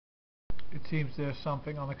It seems there's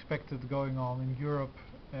something unexpected going on in Europe.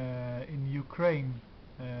 In Ukraine,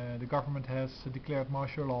 the government has declared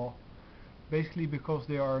martial law, basically because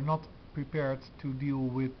they are not prepared to deal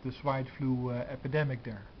with the swine flu epidemic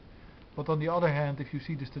there. But on the other hand, if you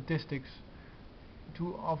see the statistics,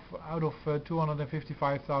 out of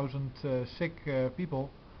 255,000 sick people,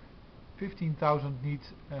 15,000 need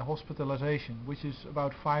hospitalization, which is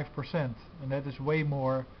about 5%, and that is way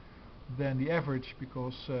more than the average,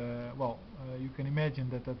 because you can imagine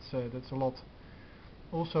that that's a lot.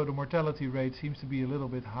 Also, the mortality rate seems to be a little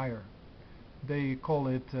bit higher. They call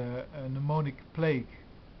it a pneumonic plague,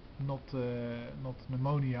 not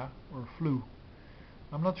pneumonia or flu.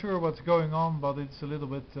 I'm not sure what's going on, but it's a little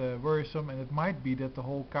bit worrisome, and it might be that the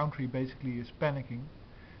whole country basically is panicking,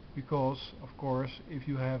 because of course if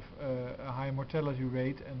you have a high mortality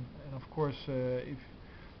rate, and of course if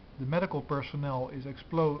the medical personnel is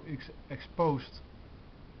exposed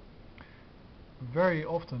very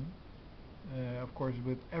often, of course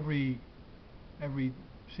with every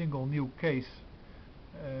single new case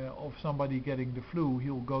of somebody getting the flu,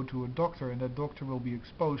 he'll go to a doctor, and that doctor will be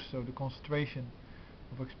exposed, so the concentration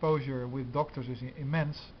of exposure with doctors is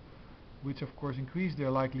immense, which of course increase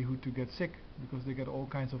their likelihood to get sick, because they get all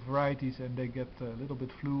kinds of varieties, and they get a little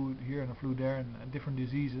bit flu here and a flu there, and different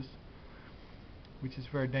diseases, which is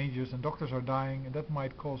very dangerous, and doctors are dying, and that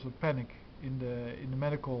might cause a panic in the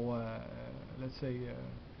medical let's say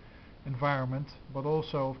environment, but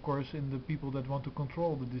also of course in the people that want to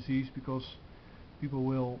control the disease, because people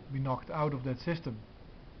will be knocked out of that system.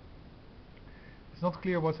 It's not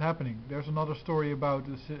clear what's happening. There's another story about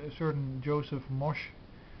a certain Joseph Moshe,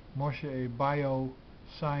 a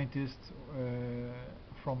bio-scientist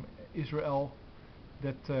from Israel,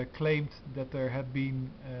 that claimed that there had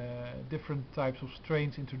been different types of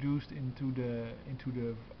strains introduced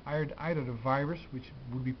into either the virus, which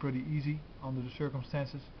would be pretty easy under the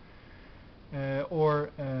circumstances,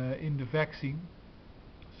 or in the vaccine.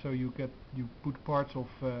 So you put parts of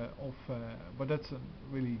but that's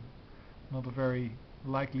really not a very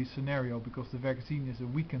likely scenario, because the vaccine is a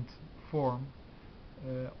weakened form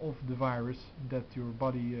of the virus that your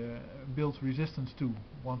body builds resistance to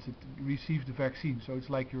once it receives the vaccine. So it's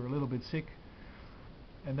like you're a little bit sick,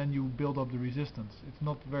 and then you build up the resistance. It's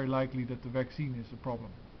not very likely that the vaccine is the problem.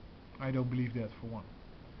 I don't believe that, for one.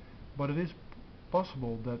 But it is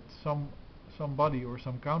possible that somebody or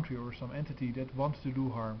some country or some entity that wants to do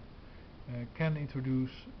harm can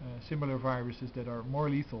introduce similar viruses that are more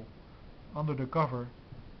lethal under the cover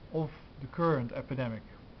of the current epidemic.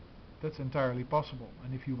 That's entirely possible,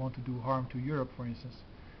 and if you want to do harm to Europe, for instance,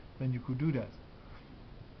 then you could do that.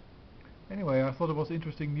 Anyway, I thought it was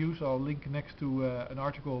interesting news. I'll link next to an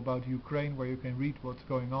article about Ukraine, where you can read what's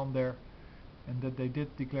going on there, and that they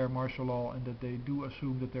did declare martial law, and that they do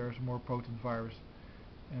assume that there is a more potent virus.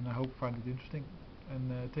 And I hope you find it interesting,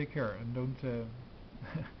 and take care, and don't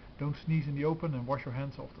don't sneeze in the open, and wash your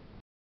hands often.